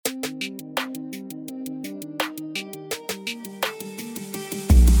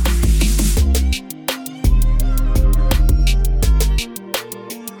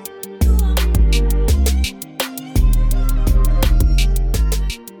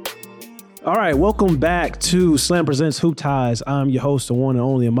All right, welcome back to Slam Presents Hoop Ties. I'm your host, the one and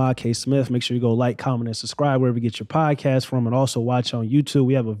only Ahmad K. Smith. Make sure you go like, comment, and subscribe wherever you get your podcast from, and also watch on YouTube.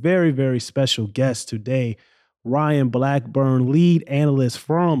 We have a very, very special guest today, Ryan Blackburn, lead analyst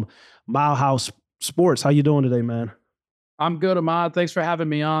from Mile House Sports. How you doing today, man? I'm good, Ahmad. Thanks for having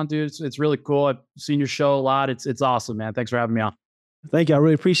me on, dude. It's really cool. I've seen your show a lot. It's awesome, man. Thanks for having me on. Thank you. I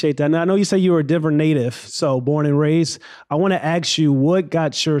really appreciate that. Now, I know you say you were a Denver native, so born and raised. I want to ask you what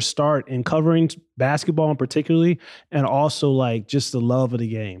got your start in covering basketball in particularly, and also like just the love of the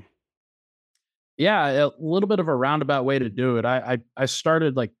game. Yeah, a little bit of a roundabout way to do it. I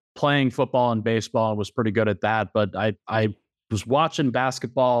started like playing football and baseball and was pretty good at that, but I was watching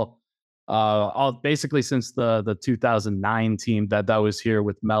basketball all basically since the 2009 team that was here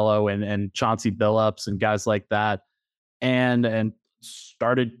with Melo and Chauncey Billups and guys like that. And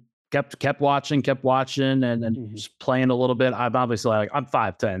started kept watching and just playing a little bit. I'm obviously like I'm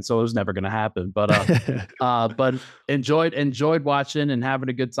 5'10", so it was never going to happen. But enjoyed watching and having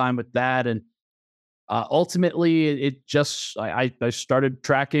a good time with that. And ultimately, it just I started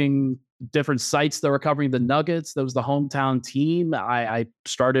tracking different sites that were covering the Nuggets. That was the hometown team. I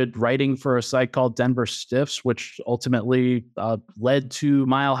started writing for a site called Denver Stiffs, which ultimately led to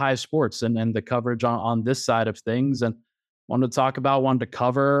Mile High Sports and the coverage on this side of things. And wanted to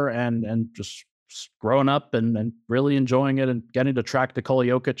cover, and just growing up and really enjoying it and getting to track Nikola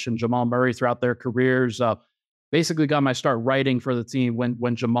Jokic and Jamal Murray throughout their careers. Basically got my start writing for the team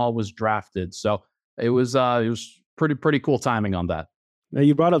when Jamal was drafted. So it was pretty cool timing on that. Now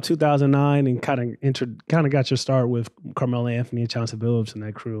you brought up 2009 and kind of got your start with Carmelo Anthony and Chauncey Billups and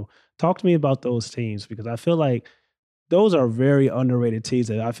that crew. Talk to me about those teams because I feel like those are very underrated teams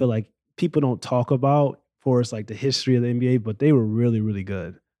that I feel like people don't talk about for its like the history of the NBA, but they were really, really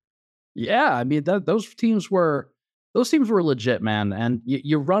good. Yeah, I mean those teams were legit, man. And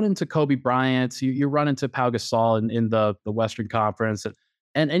you run into Kobe Bryant, you run into Pau Gasol in the Western Conference,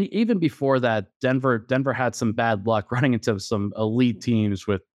 and even before that, Denver had some bad luck running into some elite teams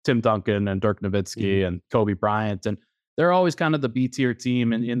with Tim Duncan and Dirk Nowitzki and Kobe Bryant, and they're always kind of the B tier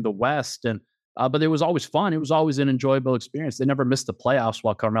team in the West. And but it was always fun. It was always an enjoyable experience. They never missed the playoffs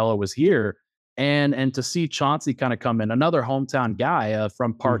while Carmelo was here, and to see Chauncey kind of come in, another hometown guy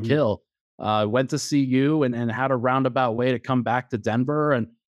from Park Mhm. Hill, went to CU and had a roundabout way to come back to Denver and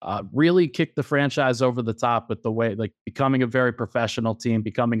really kicked the franchise over the top with the way, like becoming a very professional team,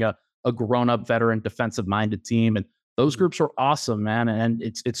 becoming a grown up veteran defensive minded team. And those Mhm. groups were awesome, man. And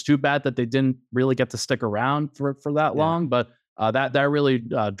it's too bad that they didn't really get to stick around for that Yeah. long, but that really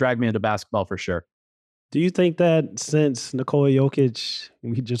dragged me into basketball for sure. Do you think that since Nikola Jokic,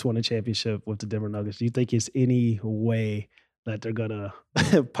 he just won a championship with the Denver Nuggets, do you think it's any way that they're gonna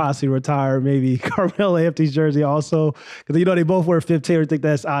possibly retire maybe Carmelo Anthony's jersey also? Because you know they both wear 15. I think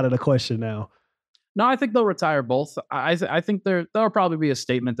that's out of the question now. No, I think they'll retire both. I think there'll probably be a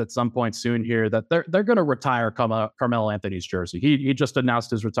statement at some point soon here that they're going to retire Carmelo Anthony's jersey. He just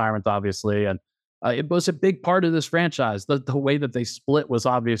announced his retirement, obviously, and it was a big part of this franchise. The way that they split was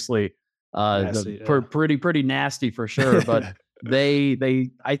obviously Nasty, yeah. pretty nasty for sure. But they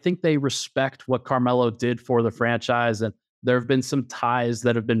I think they respect what Carmelo did for the franchise, and there have been some ties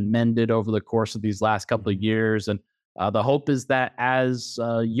that have been mended over the course of these last couple of Mhm. years, and the hope is that as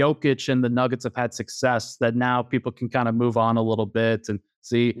Jokic and the Nuggets have had success, that now people can kind of move on a little bit and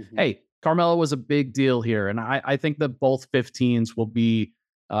see, Mhm. hey, Carmelo was a big deal here, and I think that both 15s will be.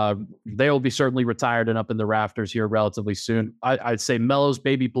 They will be certainly retired and up in the rafters here relatively soon. I'd say Melo's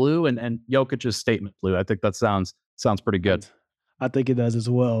baby blue and Jokic's statement blue. I think that sounds pretty I, good. I think it does as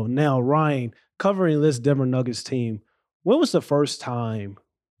well. Now, Ryan, covering this Denver Nuggets team, when was the first time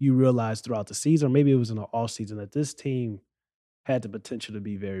you realized throughout the season, or maybe it was in the off season, that this team had the potential to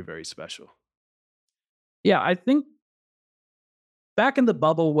be very, very special? Yeah, I think back in the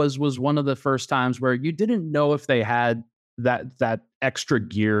bubble was one of the first times where you didn't know if they had that extra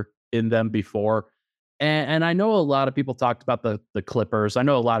gear in them before. And I know a lot of people talked about the Clippers. I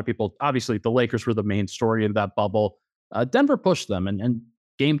know a lot of people, obviously, the Lakers were the main story in that bubble. Denver pushed them, and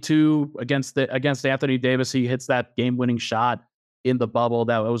game two against Anthony Davis, he hits that game winning shot in the bubble.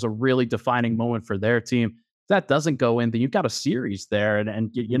 That was a really defining moment for their team. If that doesn't go in, then you've got a series there, and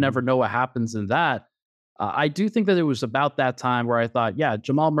you never Mhm. know what happens in that. I do think that it was about that time where I thought, yeah,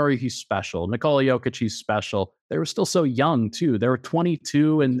 Jamal Murray, he's special. Nikola Jokic, he's special. They were still so young, too. They were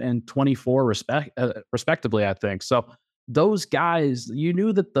 22 and 24, respectively, I think. So those guys, you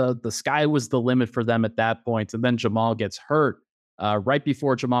knew that the sky was the limit for them at that point. And then Jamal gets hurt. Right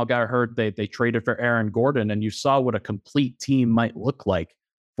before Jamal got hurt, they traded for Aaron Gordon, and you saw what a complete team might look like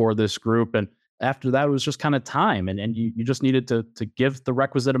for this group. And after that, it was just kind of time. And you just needed to give the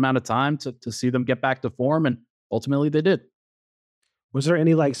requisite amount of time to see them get back to form. And ultimately they did. Was there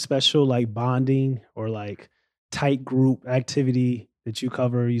any like special like bonding or like tight group activity that you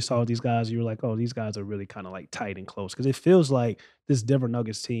cover? You saw these guys, you were like, oh, these guys are really kind of like tight and close. Cause it feels like this Denver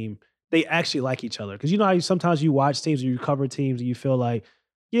Nuggets team, they actually like each other. Cause you know how sometimes you watch teams or you cover teams and you feel like,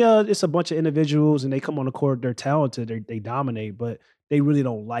 yeah, it's a bunch of individuals and they come on the court, they're talented, they dominate, but they really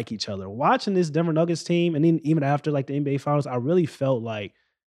don't like each other. Watching this Denver Nuggets team, and then even after like the NBA finals, I really felt like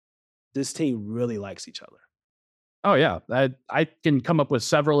this team really likes each other. Oh yeah, I can come up with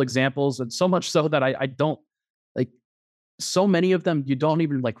several examples, and so much so that I don't like so many of them you don't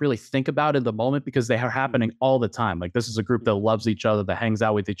even like really think about in the moment because they are happening all the time. Like this is a group that loves each other, that hangs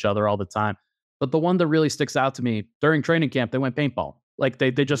out with each other all the time. But the one that really sticks out to me during training camp, they went paintball. Like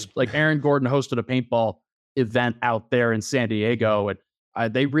they just like Aaron Gordon hosted a paintball event out there in San Diego,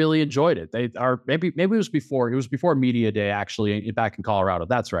 and they really enjoyed it. They are maybe it was before media day actually back in Colorado.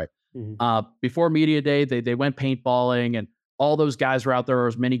 That's right. Mhm. Before media day, they went paintballing, and all those guys were out there, or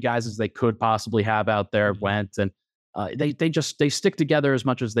as many guys as they could possibly have out there Mhm. went, and they stick together as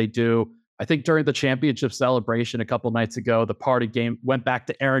much as they do. I think during the championship celebration a couple nights ago, the party game went back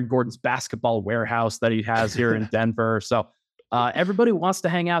to Aaron Gordon's basketball warehouse that he has here in Denver. So everybody wants to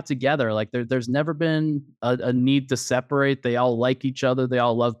hang out together. Like there's never been a need to separate. They all like each other. They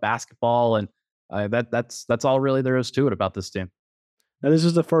all love basketball, and that's all really there is to it about this team. Now, this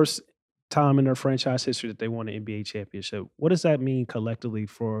is the first time in their franchise history that they won an NBA championship. What does that mean collectively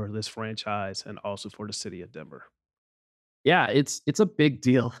for this franchise and also for the city of Denver? Yeah, it's a big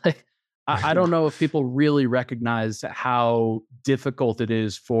deal. I don't know if people really recognize how difficult it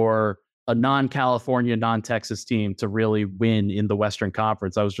is for a non-California, non-Texas team to really win in the Western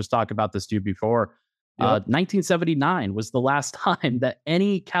Conference. I was just talking about this to you before. Yep. 1979 was the last time that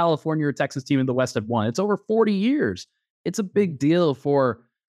any California or Texas team in the West had won. It's over 40 years. It's a big deal for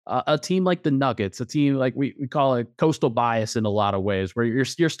a team like the Nuggets, a team like we call it coastal bias in a lot of ways, where you're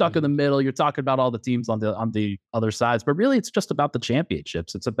stuck in the Mhm. middle. You're talking about all the teams on the other sides, but really it's just about the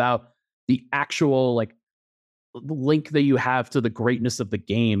championships. It's about the actual like link that you have to the greatness of the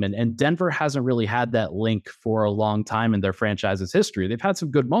game. And Denver hasn't really had that link for a long time in their franchise's history. They've had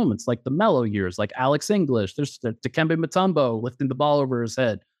some good moments like the Mellow years, like Alex English. There's the Dikembe Mutombo lifting the ball over his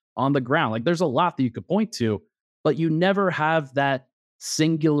head on the ground. Like there's a lot that you could point to, but you never have that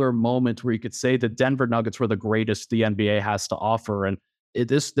singular moment where you could say the Denver Nuggets were the greatest the NBA has to offer. And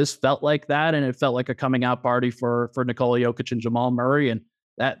this felt like that, and it felt like a coming out party for Nikola Jokic and Jamal Murray. And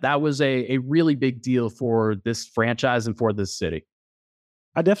that was a really big deal for this franchise and for this city.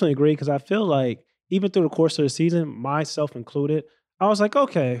 I definitely agree because I feel like even through the course of the season, myself included, I was like,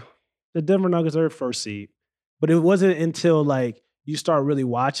 okay, the Denver Nuggets are first seed, but it wasn't until like you start really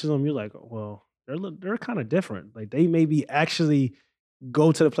watching them, you're like, well, they're kind of different. Like they maybe actually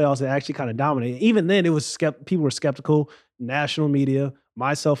go to the playoffs and actually kind of dominate. Even then, it was people were skeptical, national media,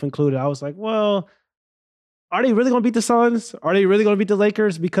 myself included. I was like, well, are they really going to beat the Suns? Are they really going to beat the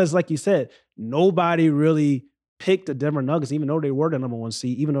Lakers? Because, like you said, nobody really picked the Denver Nuggets, even though they were the number one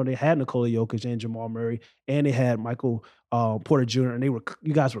seed, even though they had Nikola Jokic and Jamal Murray, and they had Michael Porter Jr. and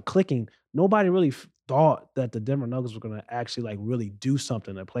you guys were clicking. Nobody really thought that the Denver Nuggets were going to actually like really do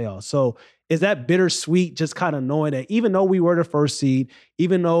something in the playoffs. So, is that bittersweet? Just kind of knowing that even though we were the first seed,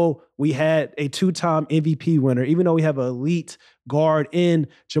 even though we had a two-time MVP winner, even though we have an elite guard in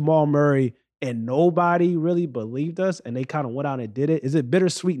Jamal Murray and nobody really believed us and they kind of went out and did it. Is it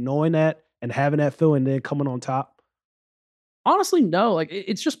bittersweet knowing that and having that feeling and then coming on top? Honestly, no. Like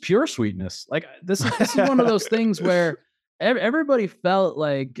it's just pure sweetness. Like this is one of those things where everybody felt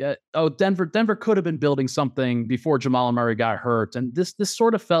like oh Denver could have been building something before Jamal Murray got hurt, and this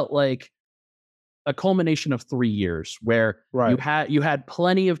sort of felt like a culmination of 3 years where Right. you had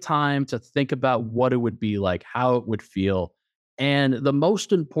plenty of time to think about what it would be like, how it would feel. And the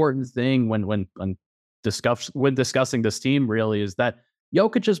most important thing when discussing this team really is that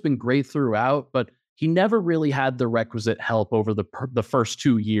Jokic has been great throughout, but he never really had the requisite help over the first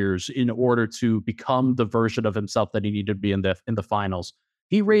 2 years in order to become the version of himself that he needed to be in the finals.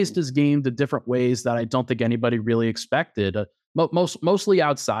 He raised Mhm. his game to different ways that I don't think anybody really expected. Mostly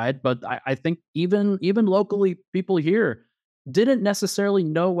outside, but I think even locally, people here didn't necessarily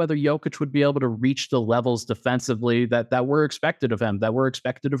know whether Jokic would be able to reach the levels defensively that were expected of him, that were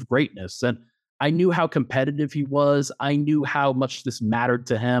expected of greatness. And I knew how competitive he was. I knew how much this mattered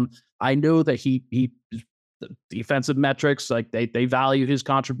to him. I know that he the defensive metrics, like they value his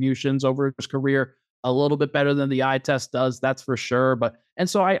contributions over his career a little bit better than the eye test does, that's for sure. But and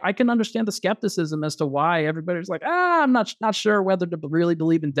so I can understand the skepticism as to why everybody's like, I'm not sure whether to really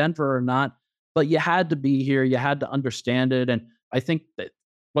believe in Denver or not. but you had to be here. You had to understand it. And I think that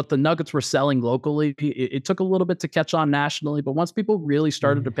what the Nuggets were selling locally, it took a little bit to catch on nationally. But once people really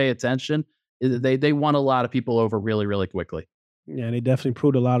started to Mhm. pay attention, they won a lot of people over really, really quickly. Yeah, and they definitely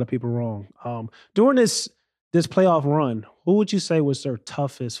proved a lot of people wrong. During this playoff run, who would you say was their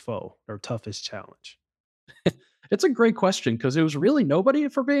toughest foe, their toughest challenge? It's a great question because it was really nobody,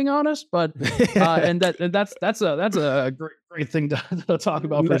 for being honest. But that's a great thing to, to talk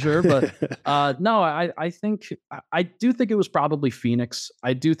about for sure. But no, I think I do think it was probably Phoenix.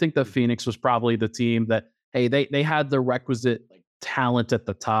 I do think that Phoenix was probably the team that, hey, they had the requisite like talent at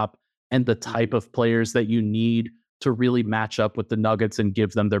the top and the type Mhm. of players that you need to really match up with the Nuggets and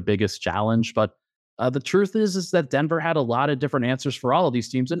give them their biggest challenge. But the truth is that Denver had a lot of different answers for all of these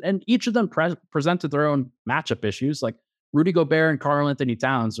teams, and each of them presented their own matchup issues. Like Rudy Gobert and Karl Anthony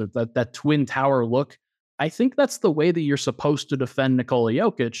Towns, or that twin tower look. I think that's the way that you're supposed to defend Nikola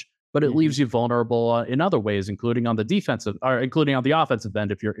Jokic, but it Mhm. leaves you vulnerable in other ways, including on the defensive or including on the offensive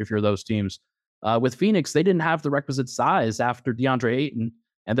end. If you're those teams, with Phoenix, they didn't have the requisite size after DeAndre Ayton,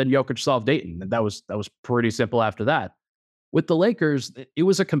 and then Jokic solved Ayton, and that was pretty simple after that. With the Lakers, it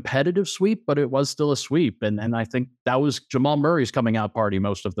was a competitive sweep, but it was still a sweep. And I think that was Jamal Murray's coming out party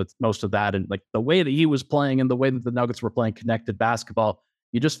most of that. And like the way that he was playing and the way that the Nuggets were playing connected basketball,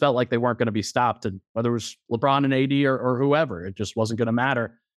 you just felt like they weren't going to be stopped. And whether it was LeBron and AD or whoever, it just wasn't going to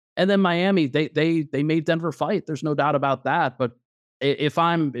matter. And then Miami, they made Denver fight. There's no doubt about that. But if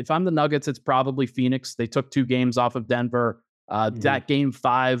I'm the Nuggets, it's probably Phoenix. They took 2 games off of Denver. Mhm. That game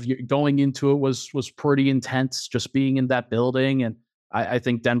five going into it was pretty intense, just being in that building, and I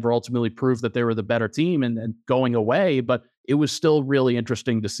think Denver ultimately proved that they were the better team and going away. But it was still really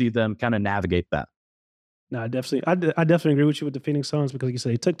interesting to see them kind of navigate that. No, I definitely agree with you with the Phoenix Suns because like you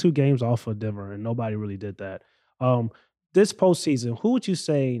said they took 2 games off of Denver and nobody really did that. Um, this postseason, who would you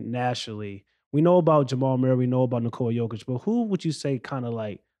say nationally? We know about Jamal Murray, we know about Nikola Jokic, but who would you say kind of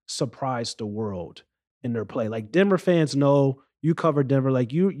like surprised the world in their play? Like Denver fans know you cover Denver,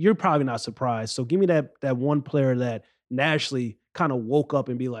 like you're probably not surprised. So give me that one player that nationally kind of woke up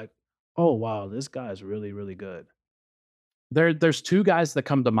and be like, oh wow, this guy's really really good. There's 2 guys that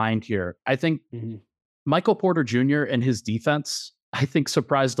come to mind here. I think Hmm. Michael Porter Jr. and his defense, I think,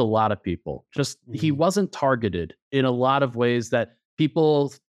 surprised a lot of people. Just he Hmm. wasn't targeted in a lot of ways that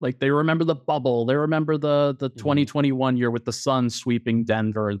people like. They remember the bubble. They remember the Hmm. 2021 year with the Suns sweeping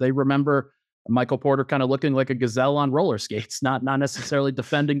Denver. They remember Michael Porter kind of looking like a gazelle on roller skates, not necessarily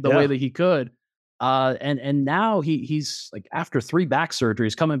defending the way Yeah. that he could. And now he's like after 3 back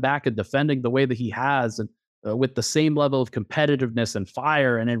surgeries, coming back and defending the way that he has, and with the same level of competitiveness and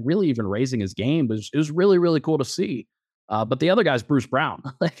fire, and then really even raising his game. It was really, really cool to see. But the other guy's Bruce Brown.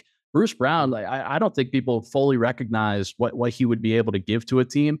 Like Bruce Brown, Mhm. like I don't think people fully recognize what he would be able to give to a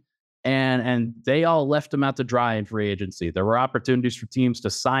team. And they all left him out to dry in free agency. There were opportunities for teams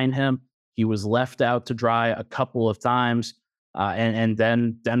to sign him. He was left out to dry a couple of times. And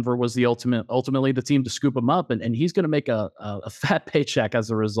then Denver was ultimately the team to scoop him up, and he's going to make a fat paycheck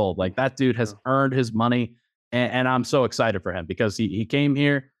as a result. Like that dude has Yeah. earned his money, and I'm so excited for him because he came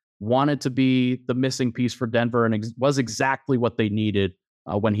here, wanted to be the missing piece for Denver, and was exactly what they needed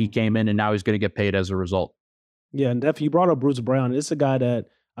when he Mhm. came in, and now he's going to get paid as a result. Yeah, and definitely you brought up Bruce Brown. It's a guy that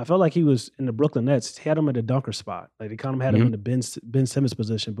I felt like he was in the Brooklyn Nets. He had him at the dunker spot. Like they kind of had him in Mhm. the Ben Simmons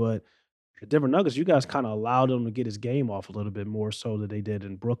position, but the Denver Nuggets, you guys kind of allowed him to get his game off a little bit more so than they did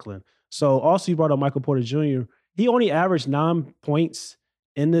in Brooklyn. So also you brought up Michael Porter Jr. He only averaged 9 points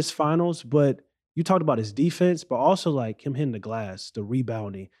in this finals, but you talked about his defense, but also like him hitting the glass, the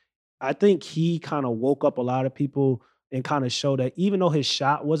rebounding. I think he kind of woke up a lot of people and kind of showed that even though his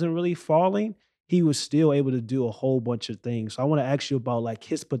shot wasn't really falling, he was still able to do a whole bunch of things. So I want to ask you about like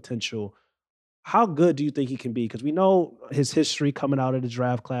his potential. How good do you think he can be? Because we know his history coming out of the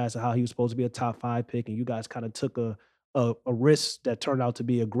draft class and how he was supposed to be a top 5 pick, and you guys kind of took a risk that turned out to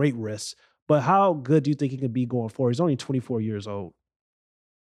be a great risk. But how good do you think he can be going forward? He's only 24 years old.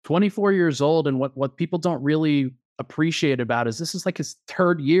 24 years old, and what people don't really appreciate about is this is like his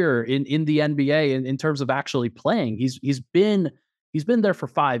 3rd year in the NBA in terms of actually playing. He's been there for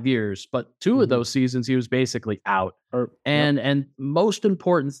 5 years, but 2 of Hmm. those seasons he was basically out. Or yep. And most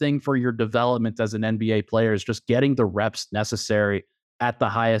important thing for your development as an NBA player is just getting the reps necessary at the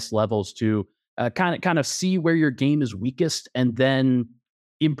highest levels to kind of see where your game is weakest and then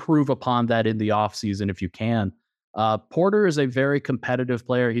improve upon that in the offseason if you can. Porter is a very competitive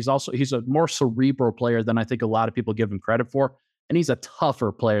player. He's a more cerebral player than I think a lot of people give him credit for, and he's a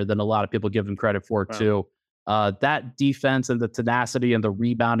tougher player than a lot of people give him credit for Wow. too. That defense and the tenacity and the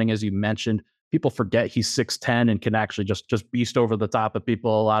rebounding, as you mentioned, people forget he's 6'10" and can actually just beast over the top of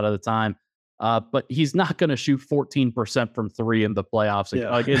people a lot of the time. but he's not going to shoot 14% from three in the playoffs, Yeah.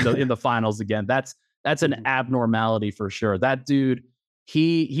 like in the finals again. That's an abnormality for sure. That dude,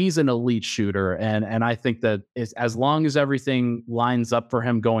 he's an elite shooter, and I think that as long as everything lines up for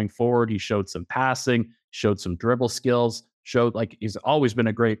him going forward, he showed some passing, showed some dribble skills, showed like he's always been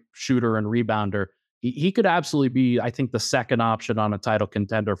a great shooter and rebounder. He could absolutely be, I think, the second option on a title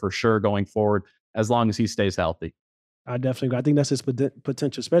contender for sure going forward, as long as he stays healthy. I definitely agree. I think that's his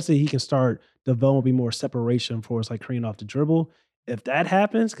potential, especially he can start developing more separation for us, like creating off the dribble. If that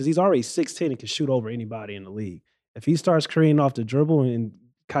happens, because he's already 16 and can shoot over anybody in the league. If he starts creating off the dribble and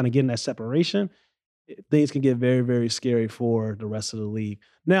kind of getting that separation, things can get very, very scary for the rest of the league.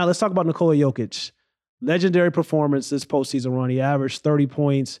 Now, let's talk about Nikola Jokic. Legendary performance this postseason run. He averaged 30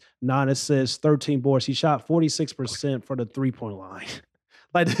 points, 9 assists, 13 boards. He shot 46% for the three-point line.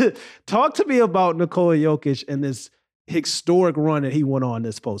 Like, talk to me about Nikola Jokic and this historic run that he went on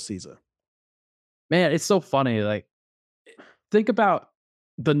this postseason. Man, it's so funny. Like, think about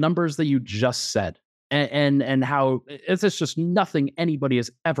the numbers that you just said, and how it's just nothing anybody has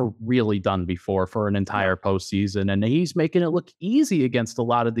ever really done before for an entire postseason, and he's making it look easy against a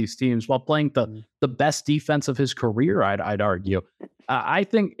lot of these teams while playing the best defense of his career. I'd argue. I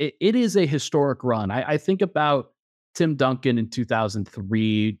think it is a historic run. I think about Tim Duncan in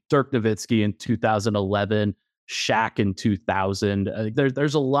 2003, Dirk Nowitzki in 2011. Shaq in 2000.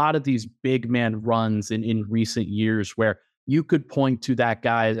 There's a lot of these big man runs in recent years where you could point to that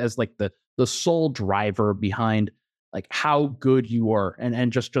guy as like the sole driver behind like how good you were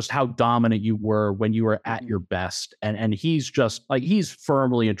and just how dominant you were when you were at your best. And he's just like he's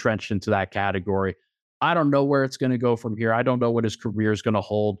firmly entrenched into that category. I don't know where it's going to go from here. I don't know what his career is going to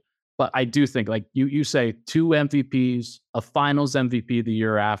hold. But I do think, like you say, 2 MVPs, a Finals MVP the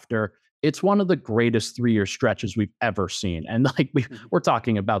year after. It's one of the greatest 3-year stretches we've ever seen, and like we're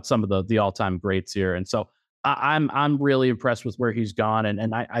talking about some of the all time greats here. And so I'm really impressed with where he's gone,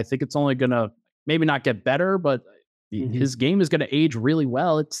 and I think it's only gonna maybe not get better, but his game is gonna age really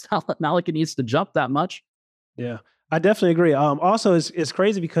well. It's not like it needs to jump that much. Yeah, I definitely agree. Also, it's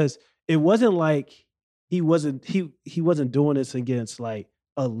crazy because it wasn't like he wasn't doing this against like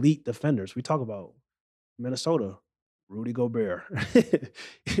elite defenders. We talk about Minnesota, Rudy Gobert.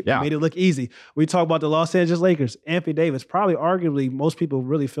 Yeah, Made it look easy. We talk about the Los Angeles Lakers. Anthony Davis, probably arguably, most people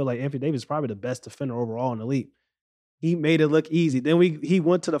really feel like Anthony Davis is probably the best defender overall in the league. He made it look easy. Then he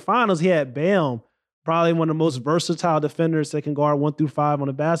went to the finals. He had Bam, probably one of the most versatile defenders that can guard 1 through 5 on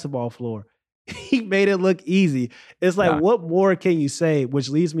the basketball floor. He made it look easy. It's like, yeah. what more can you say? Which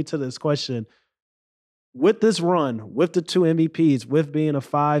leads me to this question. With this run, with the 2 MVPs, with being a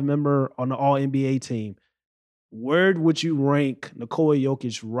 5 member on the All NBA team, where would you rank Nikola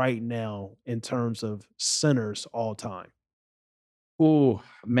Jokic right now in terms of centers all time? Oh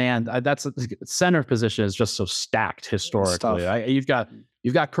man, that's center position is just so stacked It's historically. tough. You've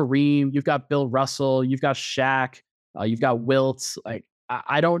got Kareem, you've got Bill Russell, you've got Shaq, you've got Wilt. Like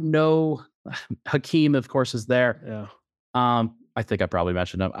I don't know, Hakeem of course is there. Yeah. I think I probably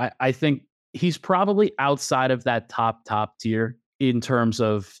mentioned him. I think he's probably outside of that top tier in terms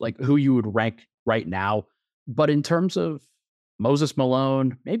of like who you would rank right now. But in terms of Moses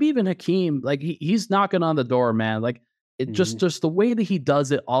Malone, maybe even Hakeem, like he's knocking on the door, man. Like it just the way that he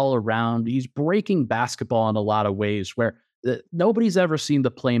does it all around. He's breaking basketball in a lot of ways where nobody's ever seen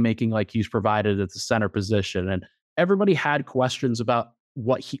the playmaking like he's provided at the center position. And everybody had questions about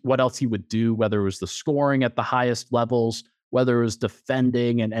what else he would do, whether it was the scoring at the highest levels, whether it was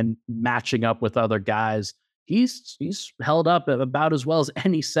defending and matching up with other guys. He's held up about as well as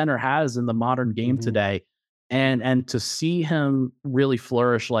any center has in the modern game today. And to see him really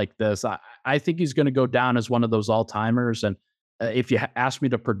flourish like this, I think he's going to go down as one of those all timers. And if you ask me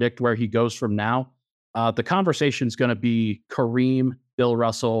to predict where he goes from now, the conversation is going to be Kareem, Bill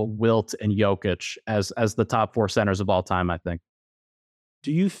Russell, Wilt, and Jokic as the top 4 centers of all time. I think.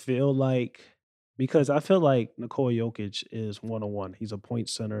 Do you feel like, because I feel like Nikola Jokic is 101. He's a point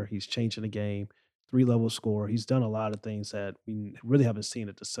center. He's changing the game, 3 level scorer. He's done a lot of things that we really haven't seen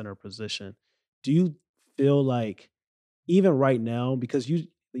at the center position. Do you feel like even right now, because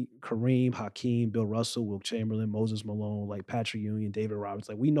Kareem, Hakeem, Bill Russell, Will Chamberlain, Moses Malone, like Patrick Ewing, David Roberts,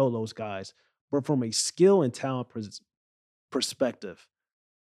 like we know those guys, but from a skill and talent perspective,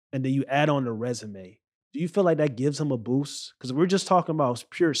 and then you add on the resume, do you feel like that gives him a boost? Because we're just talking about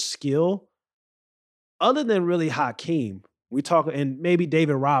pure skill. Other than really Hakeem, we talk, and maybe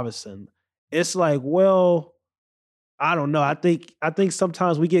David Robinson. It's like, well, I don't know. I think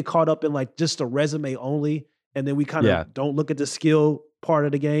sometimes we get caught up in like just the resume only, and then we kind Yeah. of don't look at the skill part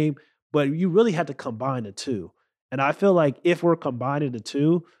of the game. But you really have to combine the two. And I feel like if we're combining the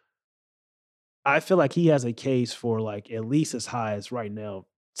two, I feel like he has a case for like at least as high as right now,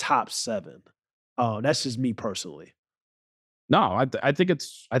 top 7. That's just me personally. No, I think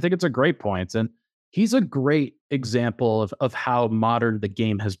it's a great point, and he's a great example of how modern the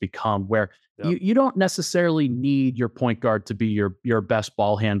game has become. Where Yep. you don't necessarily need your point guard to be your best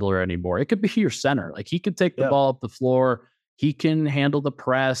ball handler anymore. It could be your center. Like he can take the Yeah. ball up the floor. He can handle the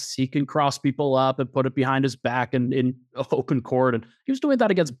press. He can cross people up and put it behind his back and in open court. And he was doing that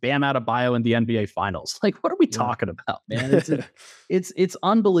against Bam Adebayo in the NBA Finals. Like, what are we Yeah. talking about, man? It's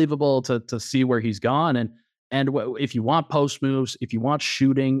unbelievable to see where he's gone. And if you want post moves, if you want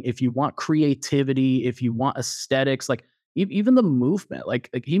shooting, if you want creativity, if you want aesthetics, like even the movement, like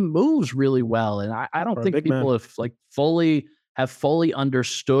he moves really well. And I don't For a think big man. people have fully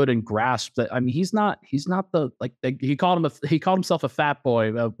understood and grasped that. I mean, he's not he he called himself a fat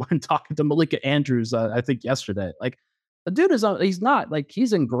boy when talking to Malika Andrews, I think yesterday. Like the dude he's not like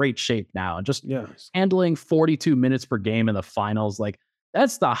he's in great shape now and just Yeah. handling 42 minutes per game in the finals. Like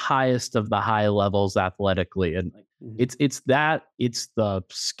that's the highest of the high levels athletically. And like, Mhm. it's the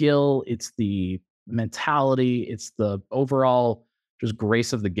skill, it's the mentality, it's the overall just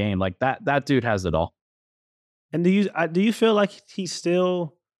grace of the game. Like that dude has it all. And do you feel like he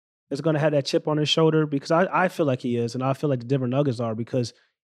still is gonna have that chip on his shoulder? Because I feel like he is, and I feel like the Denver Nuggets are because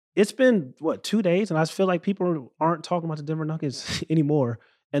it's been what 2 days, and I feel like people aren't talking about the Denver Nuggets anymore.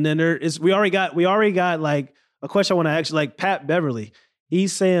 And then there is we already got like a question I want to ask you, like Pat Beverly.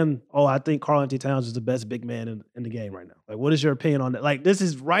 He's saying, "Oh, I think Karl Anthony Towns is the best big man in the game right now." Like, what is your opinion on that? Like, this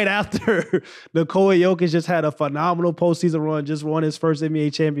is right after Nikola Jokic just had a phenomenal postseason run, just won his first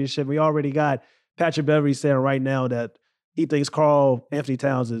NBA championship. We already got Patrick Beverly saying right now that he thinks Karl Anthony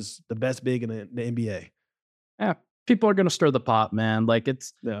Towns is the best big in the NBA. Yeah, people are going to stir the pot, man. Like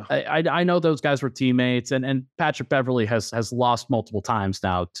it's, Yeah, I know those guys were teammates, and Patrick Beverly has lost multiple times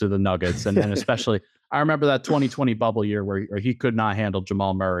now to the Nuggets, and especially I remember that 2020 bubble year where he could not handle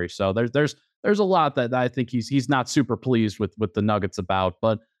Jamal Murray. So there's a lot that I think he's not super pleased with the Nuggets about,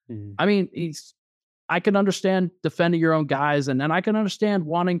 but Mhm. I mean he's I can understand defending your own guys, and I can understand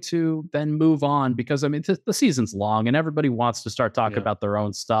wanting to then move on because I mean the season's long and everybody wants to start talking Yeah. about their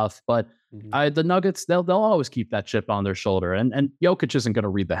own stuff. But Mhm. the Nuggets they'll always keep that chip on their shoulder, and Jokic isn't going to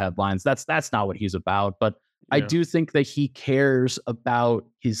read the headlines. That's not what he's about. But I Yeah. do think that he cares about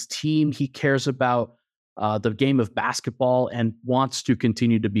his team. He cares about the game of basketball and wants to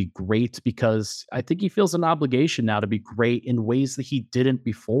continue to be great because I think he feels an obligation now to be great in ways that he didn't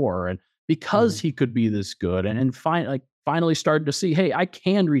before. And because Mhm. he could be this good and finally started to see, hey, I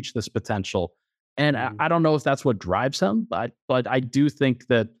can reach this potential. And Mhm. I don't know if that's what drives him, but I do think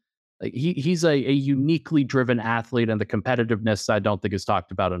that like, he's a uniquely driven athlete, and the competitiveness I don't think is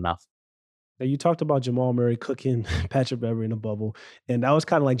talked about enough. Now you talked about Jamal Murray cooking Patrick Beverly in the bubble, and that was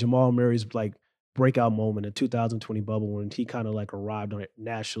kind of like Jamal Murray's like breakout moment in 2020 bubble when he kind of like arrived on it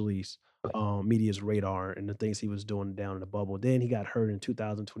nationally media's radar and the things he was doing down in the bubble. Then he got hurt in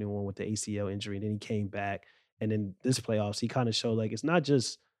 2021 with the ACL injury, and then he came back. And then this playoffs, he kind of showed like it's not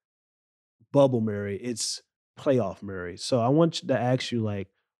just bubble Murray, it's playoff Murray. So I want to ask you, like,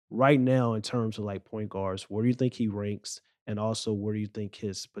 right now, in terms of like point guards, where do you think he ranks? And also, where do you think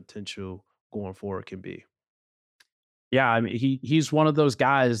his potential going forward can be? Yeah, I mean, he's one of those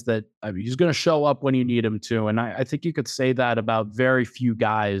guys that I mean, he's going to show up when you need him to, and I think you could say that about very few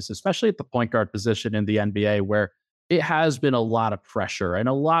guys, especially at the point guard position in the NBA, where it has been a lot of pressure, and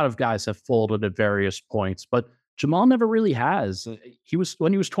a lot of guys have folded at various points, but Jamal never really has. He was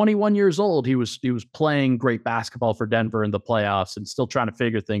when he was 21 years old, he was playing great basketball for Denver in the playoffs and still trying to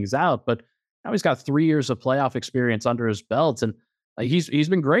figure things out, but now he's got 3 years of playoff experience under his belt, and he's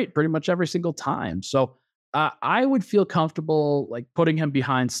been great pretty much every single time. So I would feel comfortable like putting him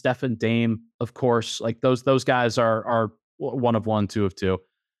behind Steph and Dame, of course. Like those guys are one of one, two of two.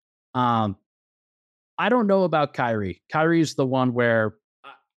 Um, I don't know about Kyrie. Kyrie's the one where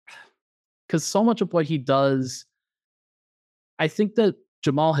because so much of what he does, I think that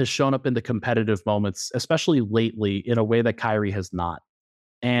Jamal has shown up in the competitive moments, especially lately, in a way that Kyrie has not.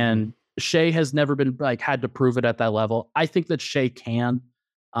 Mhm. And Shea has never been like had to prove it at that level. I think that Shea can,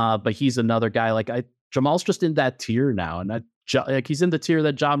 but he's another guy. Jamal's just in that tier now, and like he's in the tier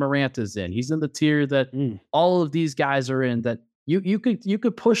that John Morant is in. He's in the tier that Mm. all of these guys are in. That you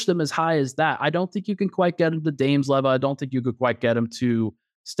could push them as high as that. I don't think you can quite get him to Dame's level. I don't think you could quite get him to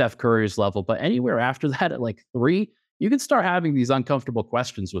Steph Curry's level. But anywhere after that, at like three, you can start having these uncomfortable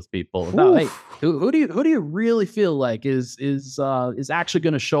questions with people about, Whew. hey, who do you really feel like is actually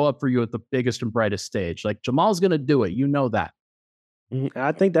going to show up for you at the biggest and brightest stage? Like Jamal's going to do it, you know that. Mhm.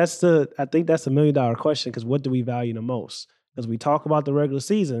 I think that's $1 million question because what do we value the most? Because we talk about the regular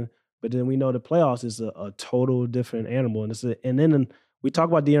season, But then we know the playoffs is a total different animal. And then we talk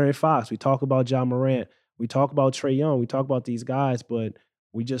about De'Aaron Fox, we talk about John Morant, we talk about Trey Young, we talk about these guys, but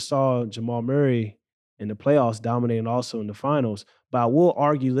we just saw Jamal Murray in the playoffs dominating also in the finals. But I will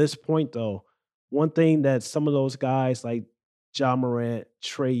argue this point though. One thing that some of those guys like John Morant,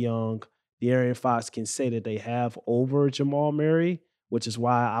 Trey Young, De'Aaron Fox can say that they have over Jamal Murray, which is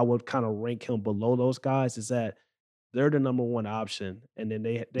why I would kind of rank him below those guys, is that they're the number one option, and then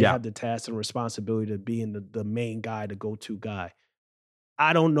they Yeah. have the task and responsibility to being the main guy, the go-to guy.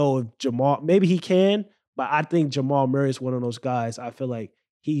 I don't know if Jamal maybe he can, but I think Jamal Murray is one of those guys. I feel like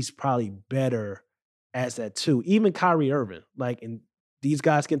he's probably better as that too. Even Kyrie Irving, like, and these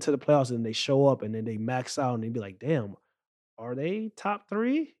guys get to the playoffs and they show up and then they max out and they be like, damn, are they top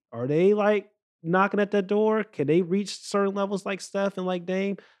 3? Are they, like, knocking at that door? Can they reach certain levels like Steph and like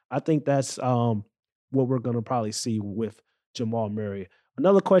Dame? I think that's, what we're gonna probably see with Jamal Murray.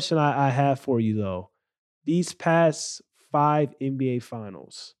 Another question I have for you, though. These past 5 NBA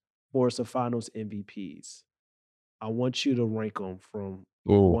finals, Forest of Finals MVPs, I want you to rank them from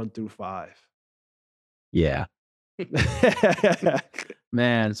Oh, 1 through 5. yeah.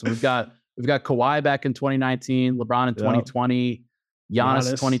 Man, so we've got Kawhi back in 2019, LeBron in Yep. 2020, Giannis Giannis.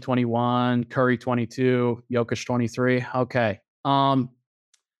 2021, Curry 22, Jokic 23. Okay. Am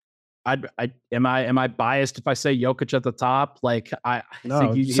I biased if I say Jokic at the top? Like I think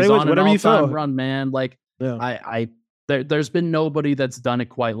No, say he's on an whatever you all-time feel. run, man. Like Yeah. there's been nobody that's done it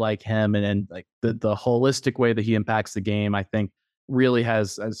quite like him, and like the holistic way that he impacts the game, I think really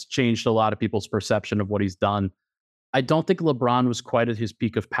has changed a lot of people's perception of what he's done. I don't think LeBron was quite at his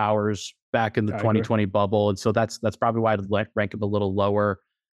peak of powers back in the I agree. 2020 bubble, and so that's probably why I'd rank him a little lower.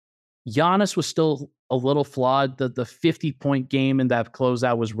 Giannis was still a little flawed. The 50-point game in that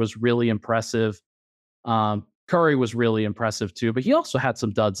closeout was really impressive. Curry was really impressive too, but he also had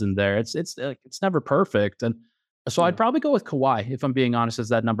some duds in there. It's never perfect, and so I'd Yeah. probably go with Kawhi if I'm being honest as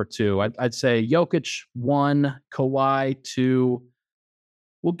that number two. I'd say Jokic 1, Kawhi 2.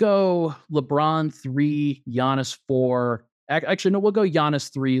 We'll go LeBron 3, Giannis 4. Actually, no, we'll go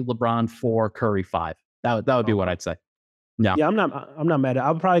Giannis 3, LeBron 4, Curry 5. That would be what Okay. I'd say. Yeah, Yeah, I'm not mad at it.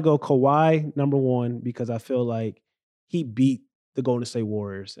 I would probably go Kawhi number 1 because I feel like he beat the Golden State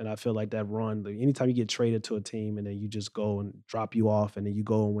Warriors, and I feel like that run, like, anytime you get traded to a team and then you just go and drop you off and then you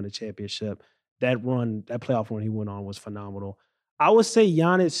go and win a championship, that run, that playoff run he went on was phenomenal. I would say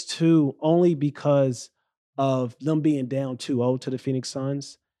Giannis too, only because of them being down 2-0 to the Phoenix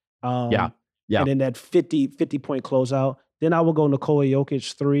Suns, yeah, um, yeah. and then that 50-point closeout. Then I will go Nikola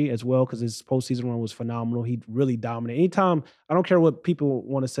Jokic 3 as well because his postseason run was phenomenal. He really dominated. Anytime, I don't care what people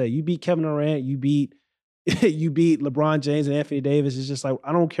want to say. You beat Kevin Durant, you beat you beat LeBron James and Anthony Davis. It's just like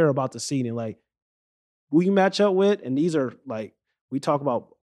I don't care about the seeding. Like who you match up with, and these are like we talk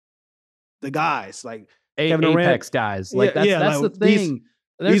about the guys like Kevin Durant. Apex guys. Yeah, Like yeah. that's the Like these thing.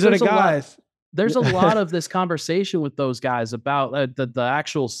 these are the There's a lot guys. there's a lot of this conversation with those guys about the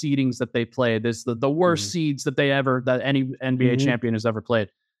actual seedings that they play. There's the worst Mhm, seeds that any NBA mhm, champion has ever played.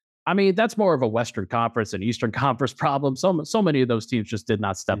 I mean, that's more of a Western Conference and Eastern Conference problem. So many of those teams just did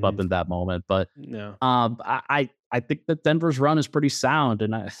not step up mhm. in that moment. But Yeah, I think that Denver's run is pretty sound,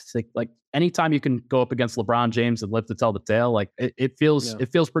 and I think like anytime you can go up against LeBron James and live to tell the tale, like it feels yeah.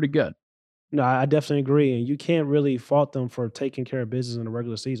 it feels pretty good. No, I definitely agree, and you can't really fault them for taking care of business in the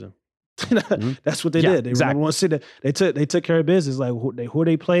regular season. Mhm. That's what they Yeah, did. They were number exactly. one seed. They took care of business. Like who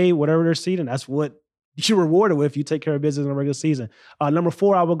they played, whatever their seed, and that's what you rewarded with. You take care of business in the regular season. Number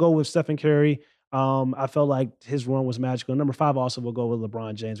 4, I will go with Stephen Curry. I felt like his run was magical. Number 5, also will go with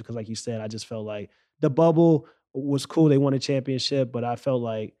LeBron James because, like you said, I just felt like the bubble was cool. They won a championship, but I felt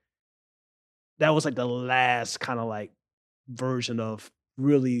like that was like the last kind of like version of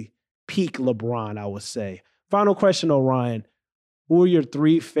really peak LeBron, I would say. Final question, Orion. Who are your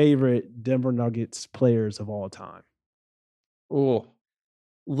 3 favorite Denver Nuggets players of all time? Oh,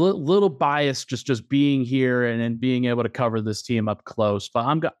 little biased just being here and being able to cover this team up close. But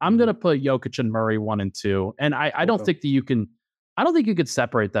I'm Mhm. gonna put Jokic and Murray 1 and 2, and I don't Okay. think that you can. I don't think you could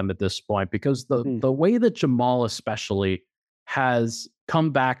separate them at this point because Mm, the way that Jamal especially has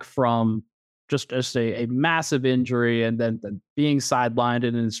come back from just a massive injury and then being sidelined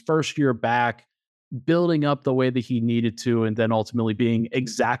and in his first year back, building up the way that he needed to, and then ultimately being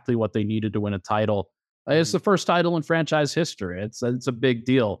exactly what they needed to win a title. It's mhm. the first title in franchise history. It's a big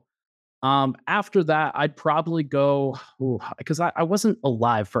deal. After that, I'd probably go because I wasn't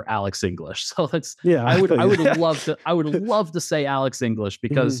alive for Alex English, so that's Yeah, I I would feel I you. would love to I would love to say Alex English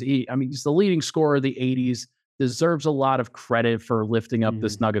because Mhm, I mean he's the leading scorer of the '80s, deserves a lot of credit for lifting up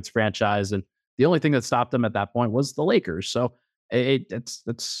this mhm. Nuggets franchise, and the only thing that stopped him at that point was the Lakers. So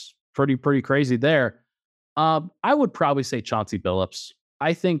it's pretty crazy there. I would probably say Chauncey Billups.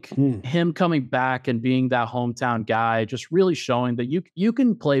 I think him coming back and being that hometown guy, just really showing that you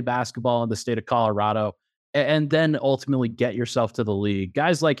can play basketball in the state of Colorado and then ultimately get yourself to the league.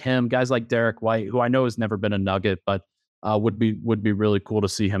 Guys like him, guys like Derek White, who I know has never been a Nugget, but would be really cool to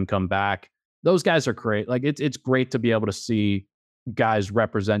see him come back. Those guys are great. Like it's great to be able to see guys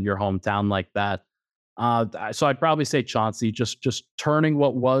represent your hometown like that. So I'd probably say Chauncey, just turning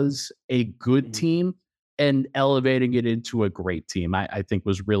what was a good team and elevating it into a great team, I think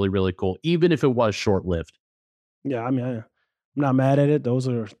was really, really cool, even if it was short lived. Yeah, I mean, I'm not mad at it. Those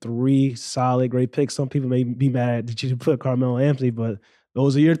are 3 solid, great picks. Some people may be mad that you put Carmelo Anthony, but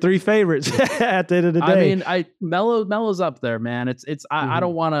those are your 3 favorites at the end of the day. I mean, Melo's up there, man. I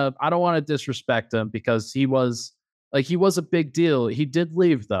don't want to disrespect him because he was a big deal. He did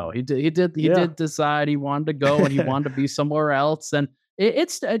leave though. He did decide he wanted to go and he wanted to be somewhere else. And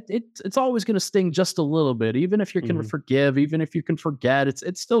it's always going to sting just a little bit, even if you can forgive, even if you can forget.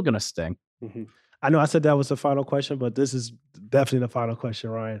 It's still going to sting. I know I said that was the final question, but this is definitely the final question,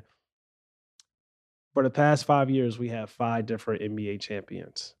 Ryan. For the past 5 years, we have 5 different NBA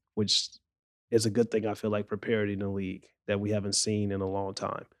champions, which is a good thing, I feel like, for parity in the league that we haven't seen in a long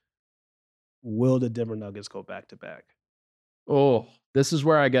time. Will the Denver Nuggets go back to back? Oh, this is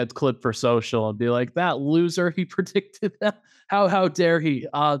where I get clipped for social and be like, that loser, he predicted that. How dare he?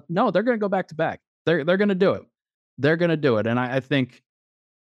 No, they're going to go back to back. They're going to do it. They're going to do it. And I think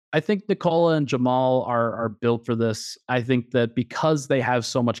Nikola and Jamal are built for this. I think that because they have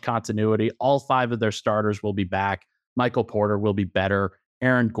so much continuity, all 5 of their starters will be back. Michael Porter will be better.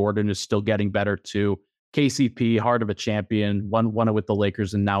 Aaron Gordon is still getting better too. KCP, heart of a champion, won it with the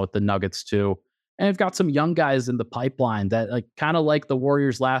Lakers and now with the Nuggets too. And they've got some young guys in the pipeline that kind of like the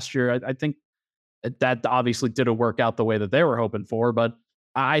Warriors last year. I think that obviously didn't work out the way that they were hoping for, but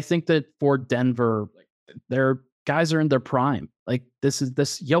I think that for Denver, their guys are in their prime. Like this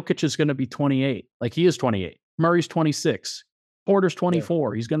Jokic is going to be 28. Like he is 28. Murray's 26. Porter's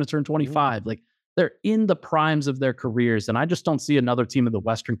 24. Yeah. He's going to turn 25. Like they're in the primes of their careers. And I just don't see another team in the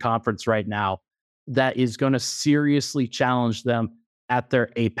Western Conference right now that is going to seriously challenge them at their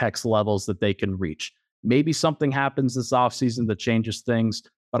apex levels that they can reach. Maybe something happens this offseason that changes things.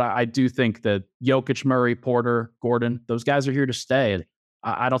 But I do think that Jokic, Murray, Porter, Gordon, those guys are here to stay.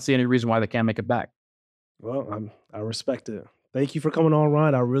 I don't see any reason why they can't make it back. Well, I respect it. Thank you for coming on,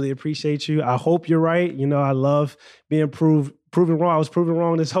 Ryan. I really appreciate you. I hope you're right. You know, I love being proven wrong. I was proven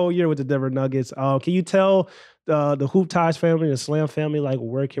wrong this whole year with the Denver Nuggets. Can you tell the Hoop Ties family, the Slam family, like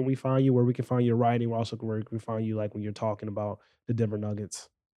where can we find you, where we can find your writing, where also where can we find you like when you're talking about the Denver Nuggets?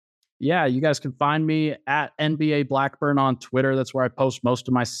 Yeah, you guys can find me at NBA Blackburn on Twitter. That's where I post most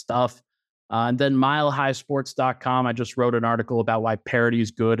of my stuff. And then milehighsports.com. I just wrote an article about why parity is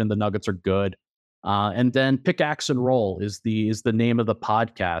good and the Nuggets are good. And then Pickaxe and Roll is the name of the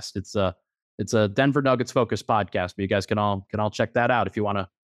podcast. It's a Denver Nuggets focused podcast, but you guys can all check that out if you want to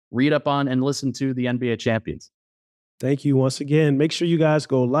read up on and listen to the NBA champions. Thank you once again. Make sure you guys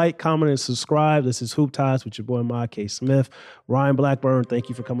go like, comment, and subscribe. This is Hoop Ties with your boy, Ahmad K. Smith. Ryan Blackburn, thank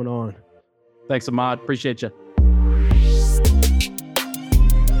you for coming on. Thanks, Ahmad. Appreciate you.